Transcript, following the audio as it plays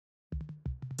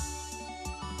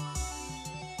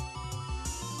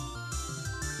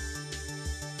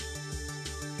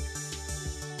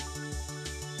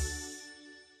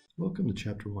Welcome to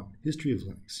Chapter 1, History of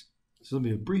Linux. This will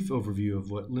be a brief overview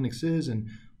of what Linux is and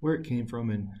where it came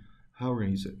from and how we're going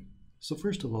to use it. So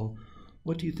first of all,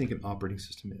 what do you think an operating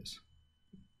system is?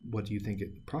 What do you think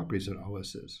the properties of an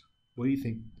OS is? What do you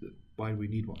think, why do we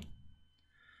need one?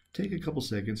 Take a couple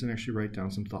seconds and actually write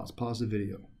down some thoughts. Pause the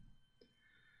video.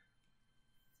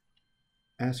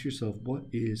 Ask yourself, what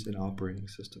is an operating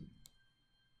system?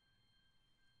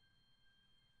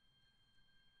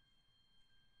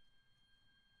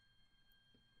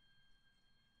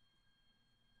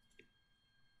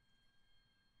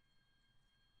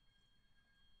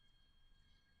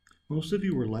 Most of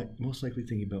you were most likely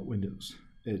thinking about Windows.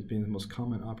 It's being the most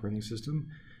common operating system,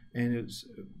 and it's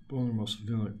one we're most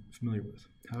familiar with.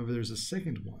 However, there's a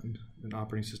second one, an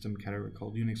operating system category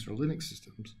called Unix or Linux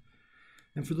systems.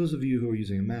 And for those of you who are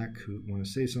using a Mac who want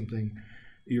to say something,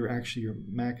 your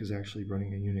Mac is actually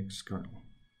running a Unix kernel.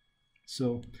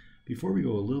 So before we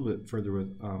go a little bit further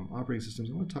with operating systems,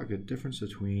 I want to talk a difference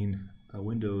between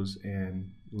Windows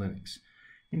and Linux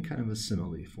in kind of a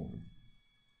simile form.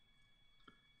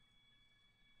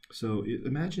 So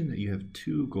imagine that you have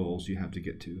two goals you have to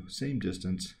get to, same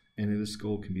distance, and this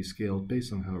goal can be scaled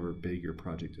based on however big your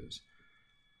project is.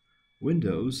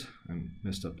 Windows, I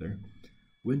messed up there,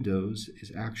 Windows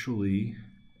is actually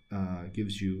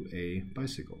gives you a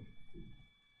bicycle.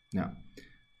 Now,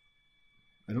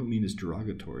 I don't mean this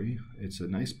derogatory, it's a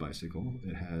nice bicycle.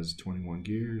 It has 21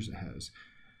 gears, it has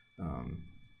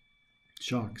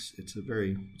shocks, it's a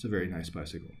very nice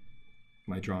bicycle.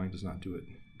 My drawing does not do it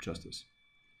justice.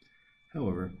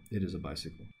 However, it is a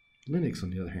bicycle. Linux,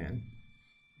 on the other hand,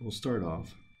 will start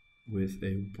off with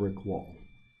a brick wall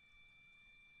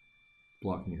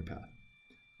blocking your path.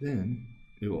 Then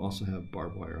it will also have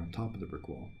barbed wire on top of the brick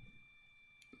wall.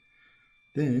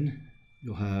 Then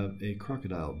you'll have a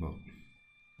crocodile moat.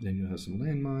 Then you'll have some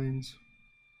landmines.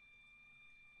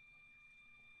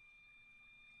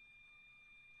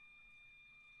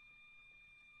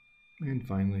 And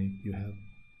finally, you have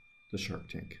the shark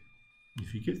tank.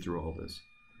 If you get through all this,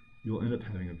 you'll end up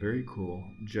having a very cool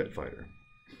jet fighter.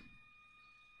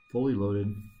 Fully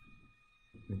loaded,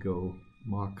 and go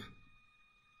Mach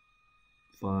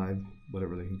 5,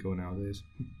 whatever they can go nowadays.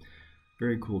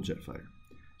 Very cool jet fighter.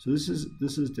 So this is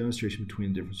a demonstration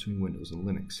between the difference between Windows and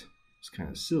Linux. It's kind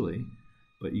of silly,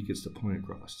 but it gets the point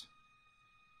across.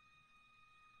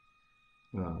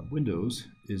 Windows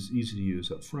is easy to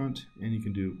use up front, and you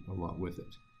can do a lot with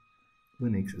it.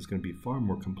 Linux is going to be far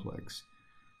more complex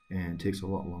and takes a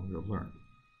lot longer to learn.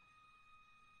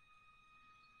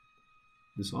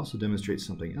 This also demonstrates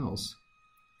something else,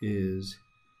 is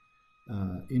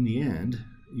in the end,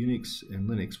 Unix and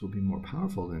Linux will be more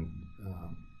powerful than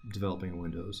developing a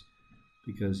Windows,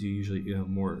 because you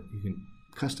can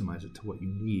customize it to what you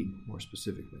need more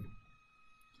specifically.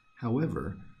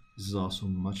 However, this is also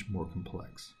much more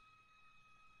complex.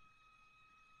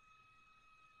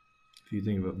 If you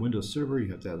think about Windows Server,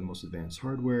 you have to have the most advanced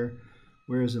hardware,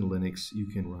 whereas in Linux, you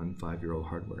can run 5-year-old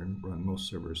hardware and run most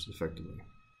servers effectively.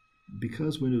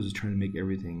 Because Windows is trying to make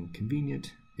everything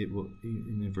convenient, it will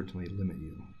inadvertently limit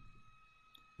you.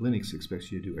 Linux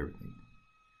expects you to do everything.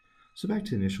 So back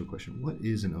to the initial question, what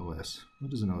is an OS?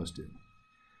 What does an OS do?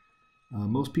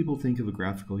 Most people think of a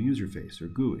graphical user face, or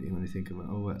GUI, when they think of an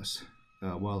OS.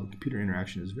 While the computer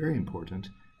interaction is very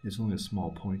important, it's only a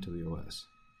small point of the OS.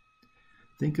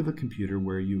 Think of a computer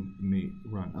where you may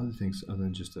run other things other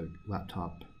than just a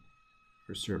laptop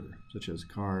or server, such as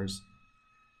cars,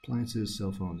 appliances,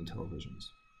 cell phones, and televisions.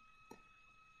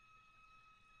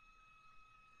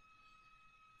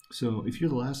 So if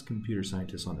you're the last computer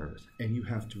scientist on Earth and you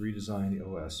have to redesign the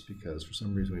OS because for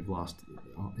some reason we've lost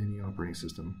any operating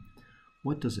system,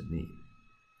 what does it need?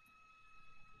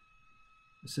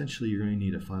 Essentially, you're going to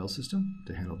need a file system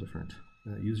to handle different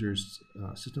users'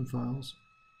 system files,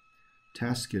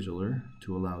 task scheduler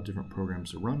to allow different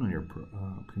programs to run on your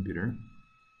computer,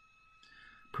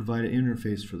 provide an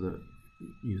interface for the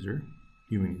user,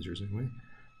 human users anyway,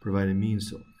 provide a means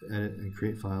to edit and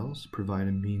create files, provide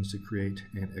a means to create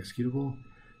an executable,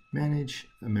 manage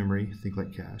a memory, think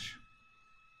like cache,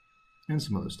 and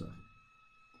some other stuff.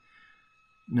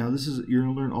 Now you're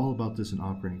going to learn all about this in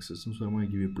operating systems, so I want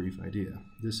to give you a brief idea.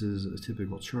 This is a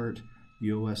typical chart.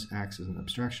 The OS acts as an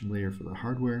abstraction layer for the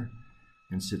hardware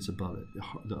and sits above it.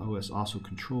 The OS also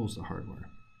controls the hardware.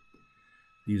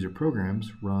 The user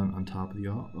programs run on top of the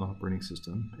operating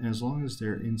system, and as long as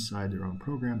they're inside their own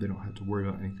program, they don't have to worry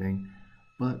about anything.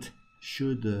 But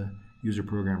should the user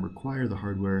program require the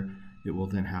hardware, it will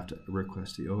then have to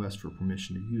request the OS for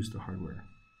permission to use the hardware.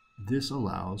 This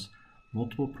allows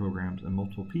multiple programs and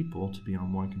multiple people to be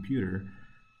on one computer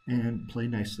and play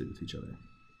nicely with each other.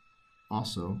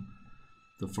 Also,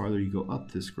 the farther you go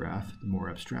up this graph, the more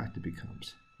abstract it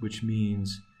becomes, which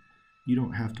means you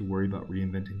don't have to worry about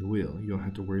reinventing the wheel. You don't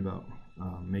have to worry about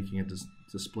making a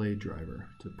display driver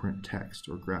to print text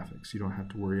or graphics. You don't have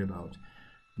to worry about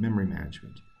memory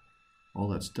management. All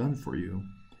that's done for you,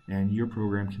 and your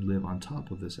program can live on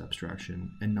top of this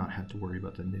abstraction and not have to worry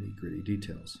about the nitty-gritty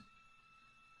details.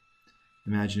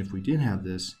 Imagine if we didn't have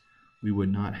this, we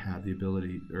would not have the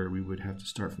ability, or we would have to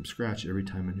start from scratch every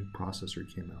time a new processor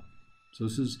came out. So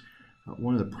this is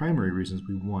one of the primary reasons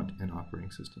we want an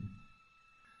operating system.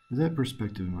 With that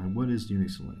perspective in mind, what is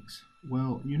Unix and Linux?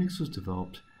 Well, Unix was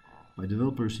developed by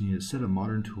developers who need a set of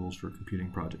modern tools for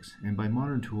computing projects. And by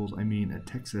modern tools, I mean a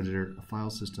text editor, a file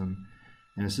system,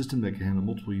 and a system that can handle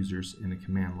multiple users in a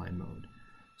command line mode.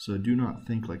 So do not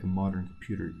think like a modern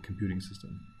computing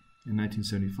system. In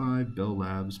 1975, Bell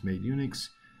Labs made Unix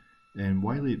and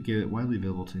gave it widely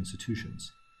available to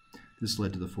institutions. This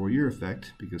led to the 4-year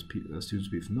effect because students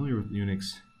would be familiar with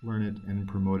Unix, learn it, and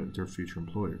promote it to their future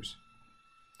employers.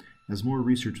 As more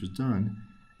research was done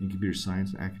in computer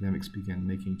science, academics began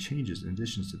making changes and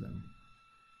additions to them.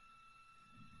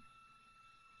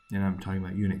 And I'm talking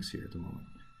about Unix here at the moment.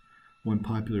 One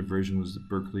popular version was the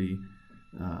Berkeley,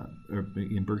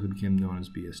 Berkeley became known as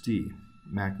BSD.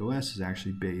 Mac OS is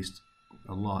actually based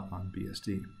a lot on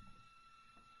BSD.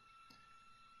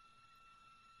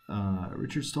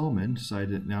 Richard Stallman decided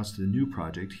to announce the new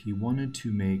project. He wanted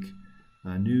to make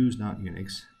news, not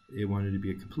Unix. It wanted to be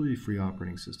a completely free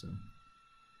operating system.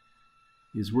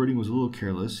 His wording was a little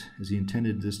careless, as he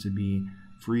intended this to be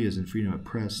free as in freedom of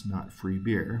press, not free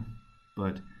beer.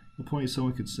 But the point is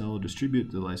someone could sell or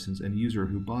distribute the license, and the user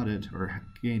who bought it or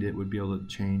gained it would be able to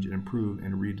change and improve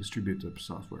and redistribute the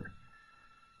software.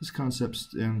 This concept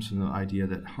stems from the idea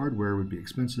that hardware would be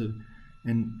expensive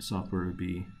and software would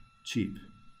be cheap.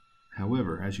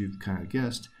 However, as you've kind of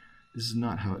guessed, this is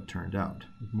not how it turned out.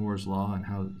 With Moore's law and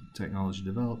how technology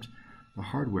developed, the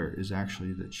hardware is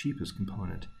actually the cheapest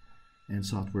component, and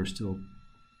software is still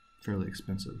fairly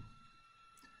expensive.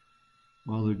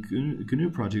 While the GNU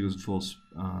project was in full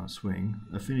swing,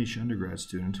 a Finnish undergrad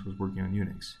student was working on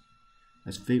Unix.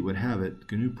 As fate would have it,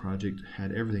 the GNU project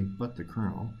had everything but the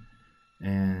kernel,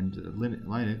 and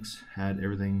Linux had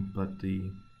everything but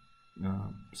the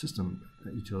system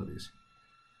utilities.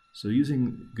 So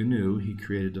using GNU, he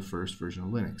created the first version of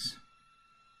Linux.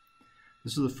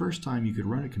 This is the first time you could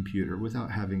run a computer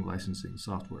without having licensing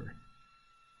software.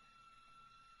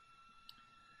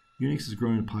 Unix has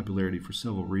grown in popularity for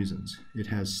several reasons. It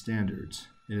has standards.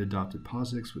 It adopted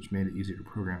POSIX, which made it easier to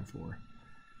program for.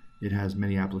 It has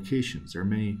many applications. There are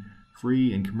many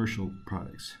free and commercial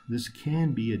products. This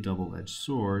can be a double-edged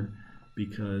sword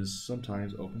because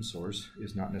sometimes open source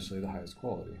is not necessarily the highest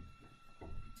quality.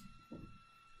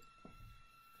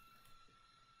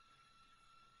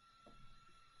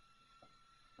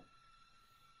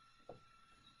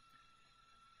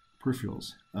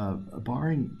 Peripherals.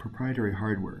 Barring proprietary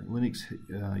hardware, Linux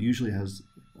usually has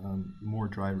more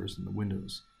drivers than the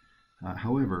Windows.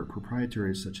 However,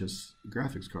 proprietary such as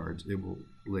graphics cards, it will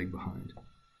lag behind.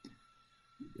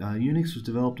 Unix was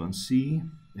developed on C,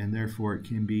 and therefore it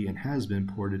can be and has been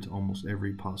ported to almost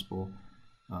every possible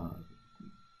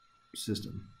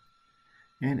system.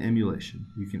 And emulation.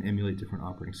 You can emulate different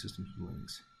operating systems with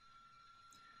Linux.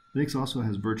 Linux also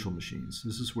has virtual machines.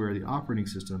 This is where the operating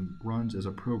system runs as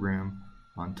a program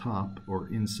on top or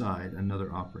inside another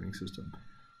operating system.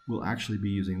 We'll actually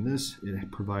be using this.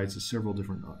 It provides several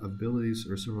different abilities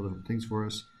or several different things for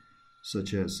us,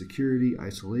 such as security,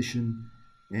 isolation,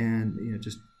 and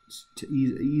just to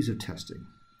ease of testing.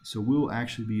 So we'll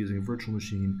actually be using a virtual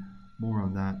machine. More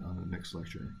on that on the next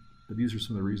lecture. But these are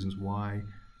some of the reasons why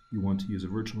you want to use a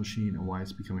virtual machine and why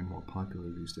it's becoming more popular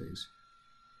these days.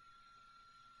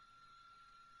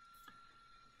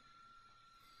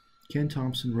 Ken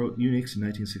Thompson wrote Unix in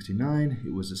 1969.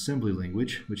 It was assembly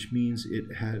language, which means it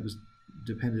was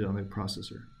dependent on the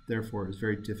processor. Therefore, it was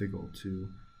very difficult to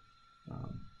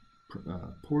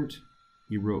port.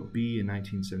 He wrote B in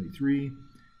 1973,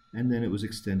 and then it was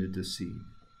extended to C.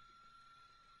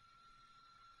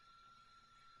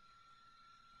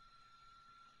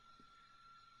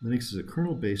 Linux is a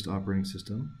kernel-based operating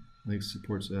system. Linux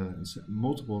supports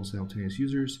multiple and simultaneous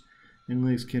users, and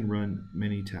Linux can run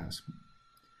many tasks.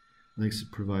 Linux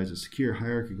provides a secure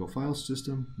hierarchical file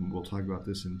system. We'll talk about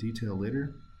this in detail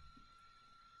later.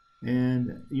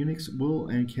 And Unix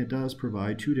does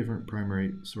provide two different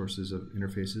primary sources of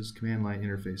interfaces: command line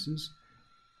interfaces,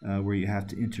 where you have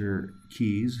to enter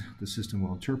keys. The system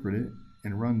will interpret it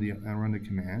and run the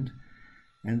command.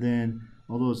 And then,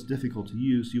 although it's difficult to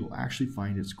use, you'll actually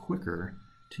find it's quicker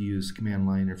to use command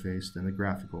line interface than the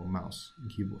graphical mouse and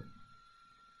keyboard.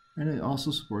 And it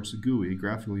also supports the GUI,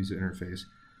 graphical user interface,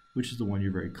 which is the one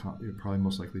you're probably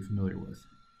most likely familiar with.